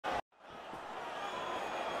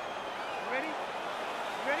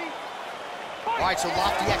right, so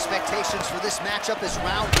lofty expectations for this matchup as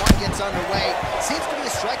round one gets underway. Seems to be a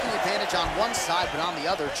striking advantage on one side, but on the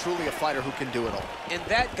other, truly a fighter who can do it all. And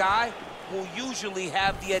that guy will usually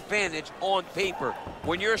have the advantage on paper.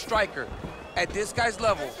 When you're a striker, at this guy's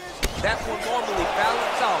level, that will normally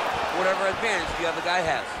balance out whatever advantage the other guy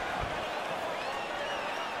has.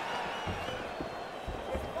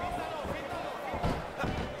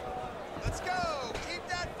 Let's go. Keep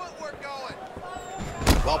that footwork going.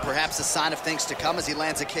 Well, perhaps a sign of things to come as he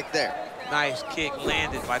lands a kick there. Nice kick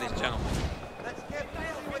landed by this gentleman. Let's get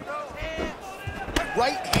busy with those hands.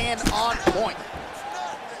 Right hand on point.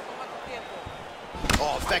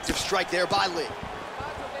 Oh, effective strike there by Lee.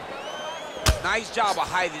 Nice job of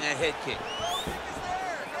hiding that head kick.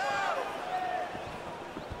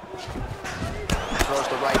 Throws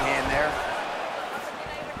the right hand there.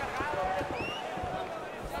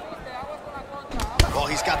 Well,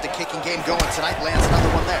 he's got the kicking game going tonight. Lands another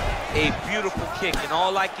one there. A beautiful kick, and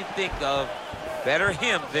all I can think of, better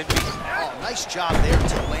him than me. Oh, nice job there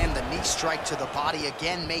to land the knee strike to the body,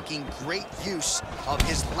 again making great use of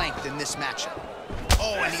his length in this matchup.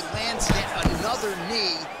 Oh, and he lands yet another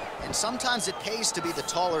knee, and sometimes it pays to be the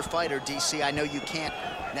taller fighter, DC. I know you can't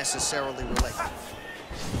necessarily relate.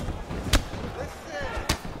 Listen,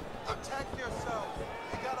 protect yourself.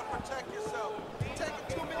 You gotta protect yourself. You're taking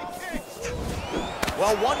too many kicks.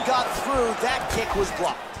 Well, one got through. That kick was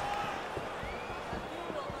blocked.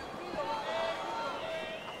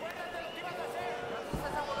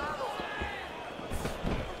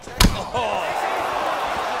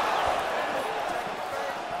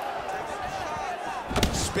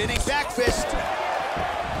 Spinning back fist.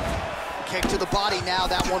 Kick to the body now.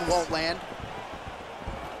 That one won't land.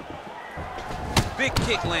 Big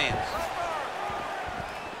kick lands.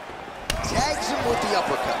 Tags him with the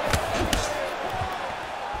uppercut.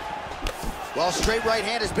 Well, straight right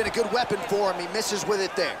hand has been a good weapon for him. He misses with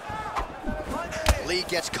it there. Lee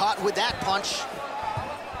gets caught with that punch.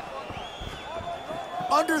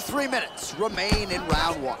 Under 3 minutes remain in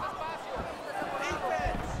round one.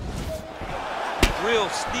 Real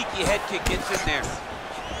sneaky head kick gets in there.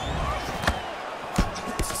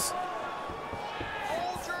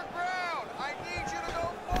 Hold your ground. I need you to go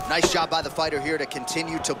forward. Nice job by the fighter here to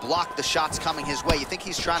continue to block the shots coming his way. You think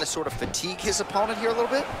he's trying to sort of fatigue his opponent here a little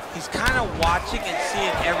bit? He's kind of watching and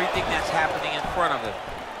seeing everything that's happening in front of him.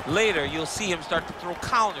 Later, you'll see him start to throw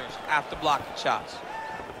counters after blocking shots.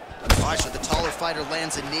 All right, so the taller fighter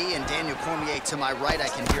lands a knee, and Daniel Cormier to my right, I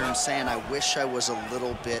can hear him saying, I wish I was a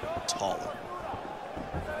little bit taller.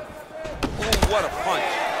 Ooh, what a punch.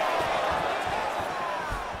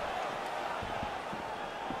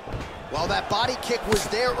 Well, that body kick was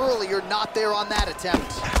there earlier, not there on that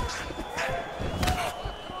attempt. Do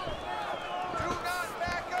not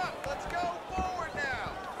back up. Let's go forward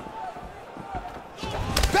now.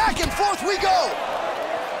 Back and forth we go.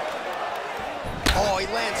 Oh, he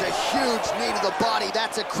lands a huge knee to the body.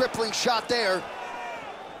 That's a crippling shot there.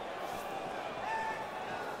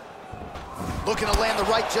 Looking to land the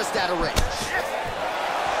right just out of range.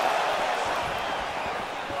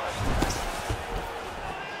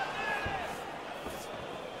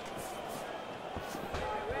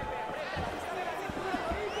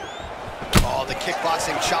 Oh, the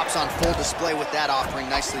kickboxing chops on full display with that offering.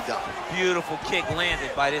 Nicely done. Beautiful kick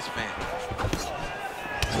landed by this man.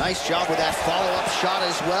 Nice job with that follow-up shot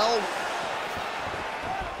as well.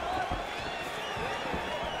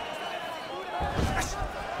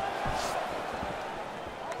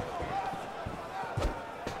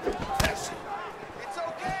 It's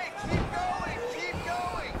okay. Keep going. Keep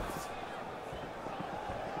going.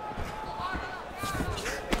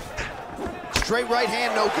 Straight right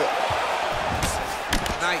hand, no good.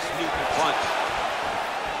 Nice neutral punch.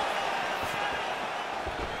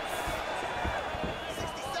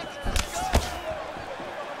 60 seconds.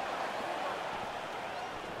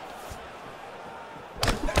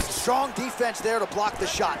 Let's go. Strong defense there to block the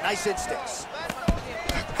shot. Nice instincts.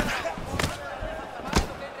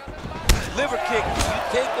 Liver kick, if you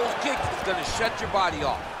take those kicks, it's gonna shut your body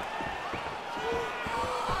off.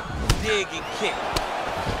 Dig and kick.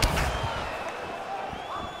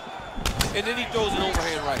 And then he throws an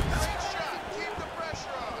overhand right. Keep the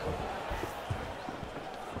pressure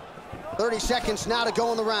on. 30 seconds now to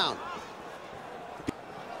go in the round.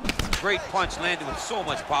 Great punch landed with so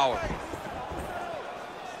much power.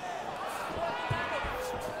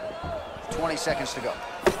 20 seconds to go.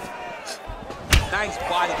 Nice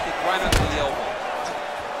body kick right under the elbow.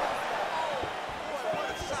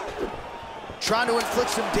 Trying to inflict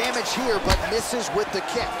some damage here, but misses with the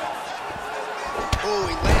kick. Oh,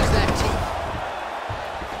 he lands that teep.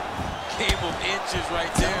 Gave him inches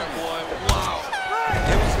right there, boy. Wow.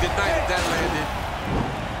 It was a good night if that landed.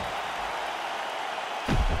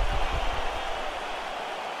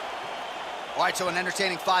 All right, so an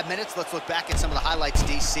entertaining 5 minutes. Let's look back at some of the highlights,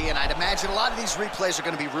 DC, and I'd imagine a lot of these replays are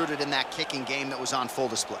going to be rooted in that kicking game that was on full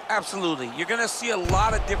display. Absolutely. You're going to see a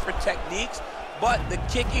lot of different techniques, but the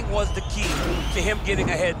kicking was the key to him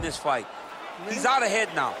getting ahead in this fight. He's out ahead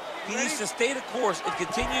now. He needs to stay the course and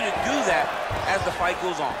continue to do that as the fight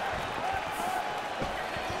goes on.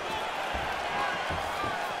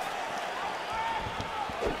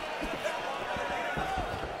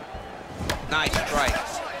 Nice strike.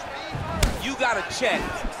 You gotta check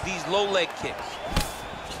these low leg kicks.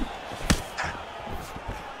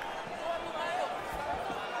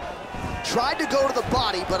 Tried to go to the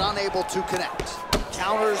body, but unable to connect.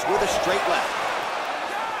 Counters with a straight left.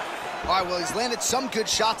 All right, well, he's landed some good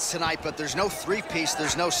shots tonight, but there's no three-piece,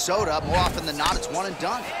 there's no soda. More often than not, it's one and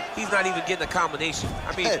done. He's not even getting a combination.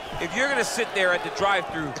 I mean, if you're gonna sit there at the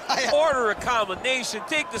drive-thru, order a combination,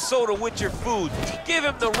 take the soda with your food, give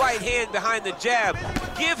him the right hand behind the jab,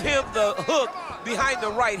 give him the hook behind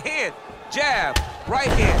the right hand, jab, right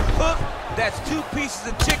hand, hook. That's 2 pieces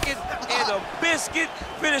of chicken and a biscuit.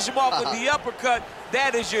 Finish him off with the uppercut.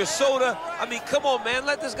 That is your soda. I mean, come on, man,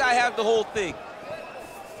 let this guy have the whole thing.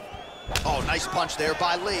 Oh, nice punch there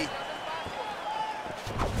by Lee.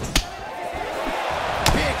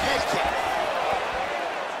 Big head kick.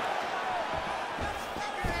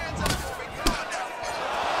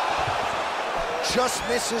 Just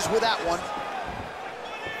misses with that one.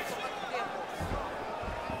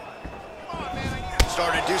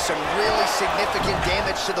 Starting to do some really significant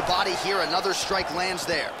damage to the body here. Another strike lands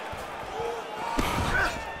there.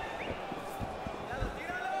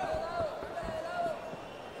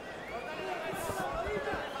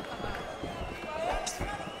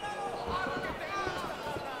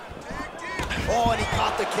 Oh, and he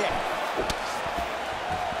caught the kick.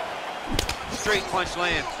 Straight punch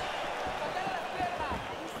lands.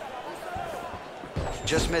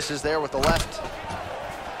 Just misses there with the left.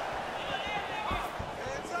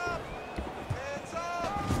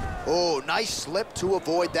 Oh, nice slip to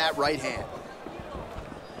avoid that right hand.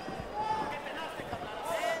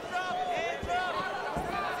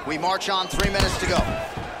 We march on, 3 minutes to go.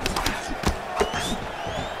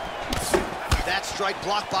 That strike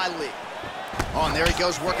blocked by Lee. Oh, and there he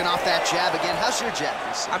goes, working off that jab again. How's your jab,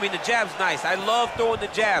 DC? I mean, the jab's nice. I love throwing the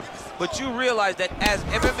jab, but you realize that as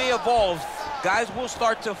MMA evolves, guys will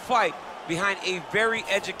start to fight behind a very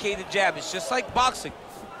educated jab. It's just like boxing.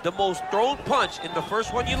 The most thrown punch, and the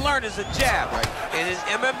first one you learn is a jab. Right. And in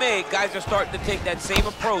MMA, guys are starting to take that same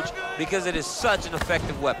approach because it is such an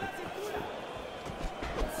effective weapon.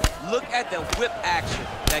 Look at the whip action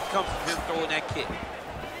that comes from him throwing that kick.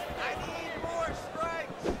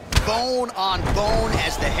 Bone on bone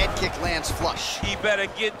as the head kick lands flush. He better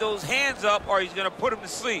get those hands up or he's gonna put him to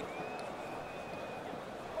sleep.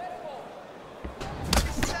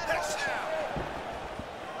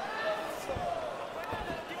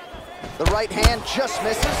 The right hand just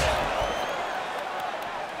misses.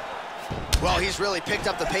 Well, he's really picked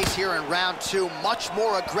up the pace here in round 2. Much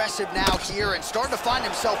more aggressive now here and starting to find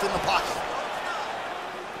himself in the pocket.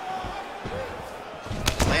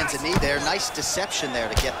 Lands a knee there. Nice deception there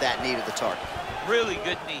to get that knee to the target. Really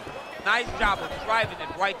good knee. Nice job of driving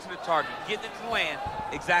it right to the target, getting it to land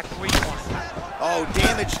exactly where you want it. Oh,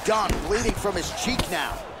 damage done. Bleeding from his cheek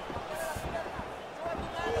now.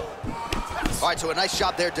 All right, so a nice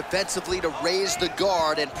job there defensively to raise the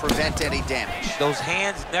guard and prevent any damage. Those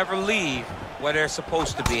hands never leave where they're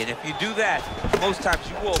supposed to be, and if you do that, most times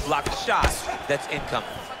you will block the shot that's incoming.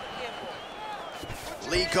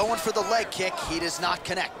 Lee going for the leg kick. He does not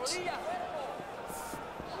connect.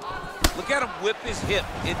 Look at him whip his hip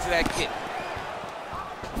into that kick.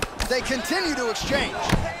 They continue to exchange.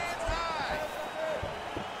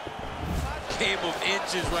 Game of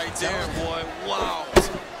inches right there, boy. Wow.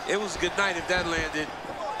 It was a good night if that landed.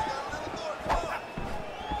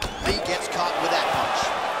 Lee gets caught with that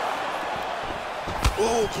punch.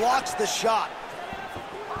 Ooh, blocks the shot.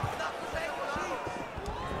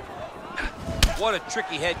 What a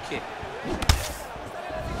tricky head kick.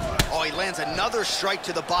 Oh, he lands another strike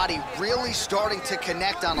to the body, really starting to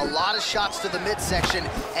connect on a lot of shots to the midsection,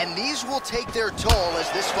 and these will take their toll as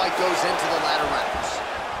this fight goes into the latter rounds.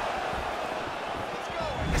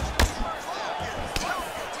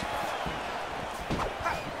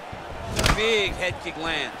 Big head kick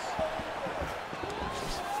lands.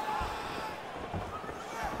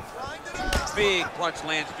 Big punch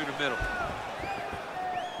lands through the middle.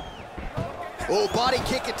 Oh, body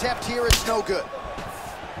kick attempt here, it's no good.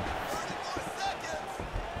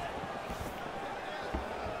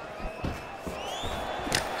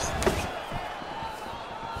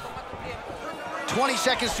 20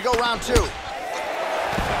 seconds to go, round 2.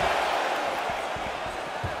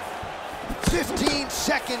 15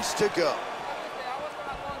 seconds to go.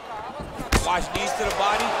 Watch knees to the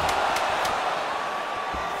body.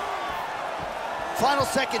 Final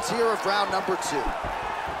seconds here of round number 2.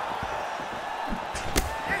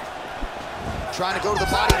 Trying to go to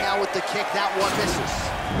the body now with the kick. That one misses.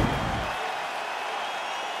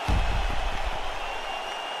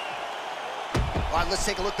 All right, let's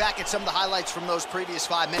take a look back at some of the highlights from those previous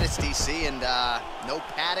 5 minutes, DC. And no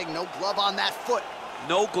padding, no glove on that foot.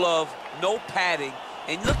 No glove, no padding.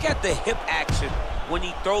 And look at the hip action when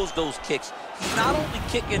he throws those kicks. He's not only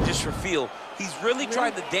kicking just for feel, he's really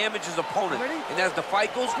trying to damage his opponent. And as the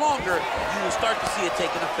fight goes longer, you will start to see it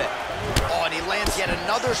taking effect. Oh, and he lands yet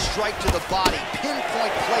another strike to the body.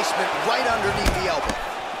 Pinpoint placement right underneath the elbow.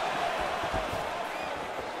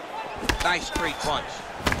 Nice straight punch.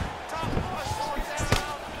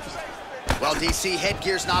 Well, DC,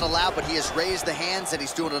 headgear's not allowed, but he has raised the hands, and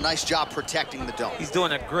he's doing a nice job protecting the dome. He's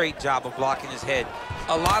doing a great job of blocking his head.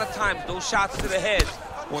 A lot of times, those shots to the head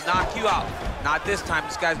will knock you out. Not this time.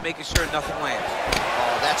 This guy's making sure nothing lands.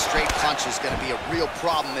 Oh, that straight punch is going to be a real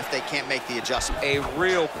problem if they can't make the adjustment. A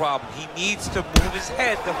real problem. He needs to move his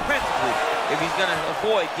head defensively if he's going to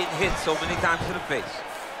avoid getting hit so many times in the face.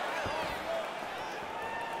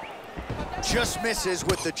 Just misses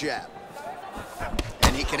with the jab.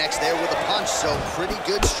 And he connects there with a punch, so pretty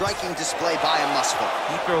good striking display by him thus far.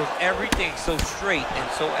 He throws everything so straight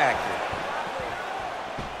and so accurate.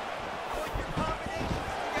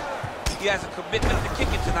 He has a commitment to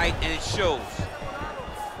kicking tonight, and it shows.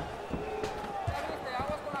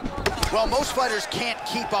 Well, most fighters can't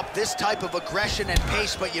keep up this type of aggression and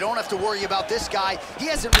pace, but you don't have to worry about this guy. He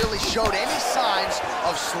hasn't really showed any signs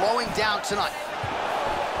of slowing down tonight.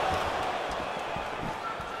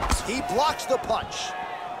 He blocks the punch.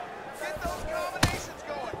 Get those combinations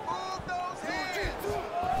going. Move those hands.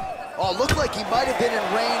 Oh, looked like he might have been in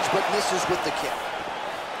range, but misses with the kick.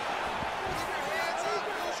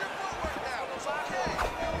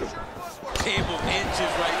 Game of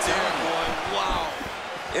inches right there, boy. Wow.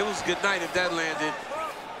 It was good night if that landed.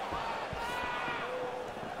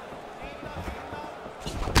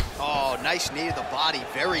 Oh, nice knee to the body.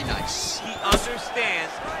 Very nice. He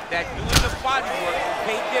understands that doing the body work will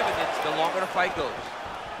pay dividends the longer the fight goes.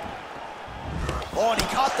 Oh, and he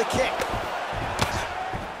caught the kick.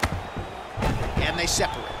 And they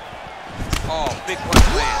separate. Oh, big punch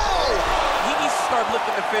land. He needs to start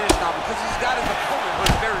looking to finish now because he's got his opponent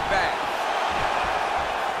hurt very bad.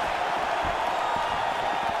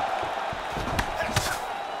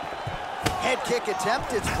 Head kick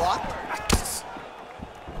attempt, it's blocked.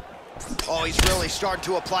 Oh, he's really starting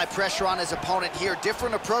to apply pressure on his opponent here.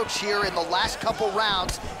 Different approach here in the last couple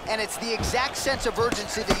rounds, and it's the exact sense of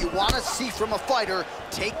urgency that you want to see from a fighter.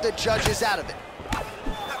 Take the judges out of it.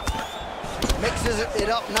 Mixes it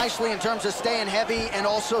up nicely in terms of staying heavy and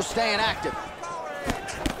also staying active.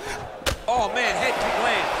 Oh, man, head kick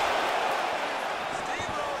lands.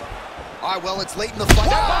 All right, well, it's late in the fight.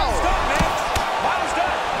 That body's done, man. Body's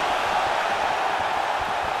done.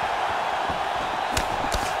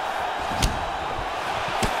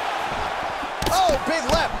 Oh, big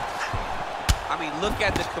left. I mean, look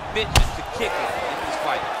at the commitment to kicking in this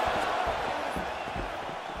fight.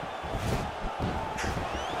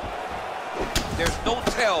 There's no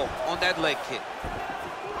tell on that leg kick.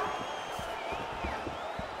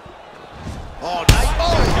 Oh, nice.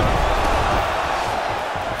 Oh!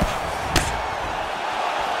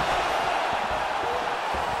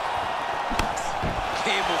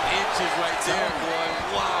 Game of inches right there, boy.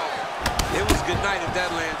 Wow. It was good night if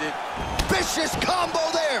that landed. Vicious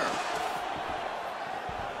combo there.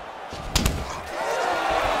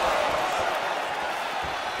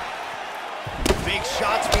 Big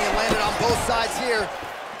shots being landed on both sides here.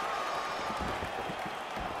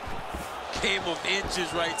 Game of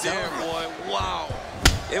inches right there, boy. Wow.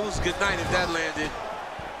 It was good night if that landed.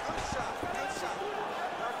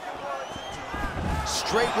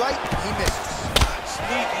 Straight right, he misses.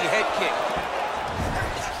 Sneaky head kick.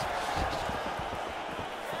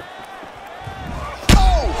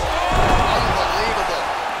 Oh! Unbelievable.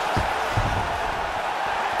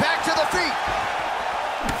 Back to the feet.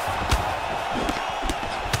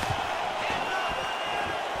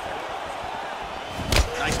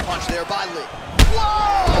 Nice punch there by Lee.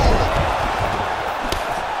 Whoa!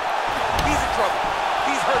 He's in trouble.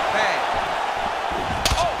 He's hurt bad.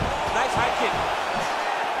 Oh, nice high kick.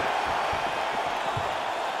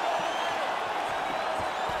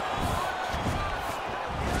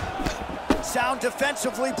 Sound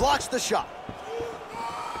defensively blocks the shot.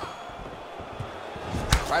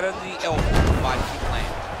 Right under the elbow, the body keep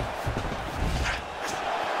landing.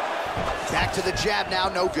 Back to the jab now,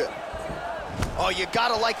 no good. Oh, you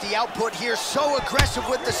gotta like the output here. So aggressive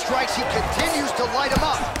with the strikes, he continues to light him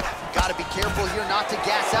up. Gotta be careful here not to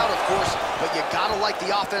gas out, of course, but you gotta like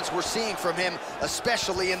the offense we're seeing from him,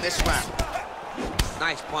 especially in this round.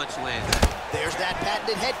 Nice punch landed. There's that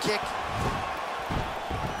patented head kick.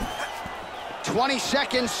 20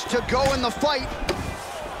 seconds to go in the fight.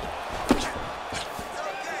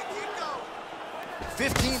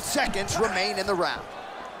 15 seconds remain in the round.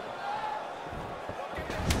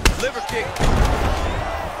 Liver kick.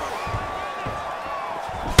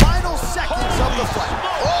 Final seconds of the fight.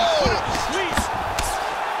 Oh!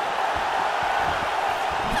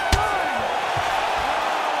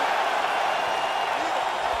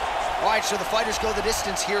 All right, so the fighters go the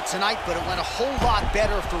distance here tonight, but it went a whole lot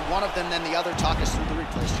better for one of them than the other. Talk us through the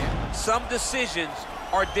replays, champ. Some decisions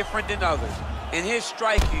are different than others, and his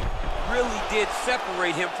striking really did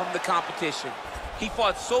separate him from the competition. He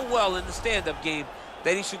fought so well in the stand-up game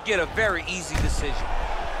that he should get a very easy decision.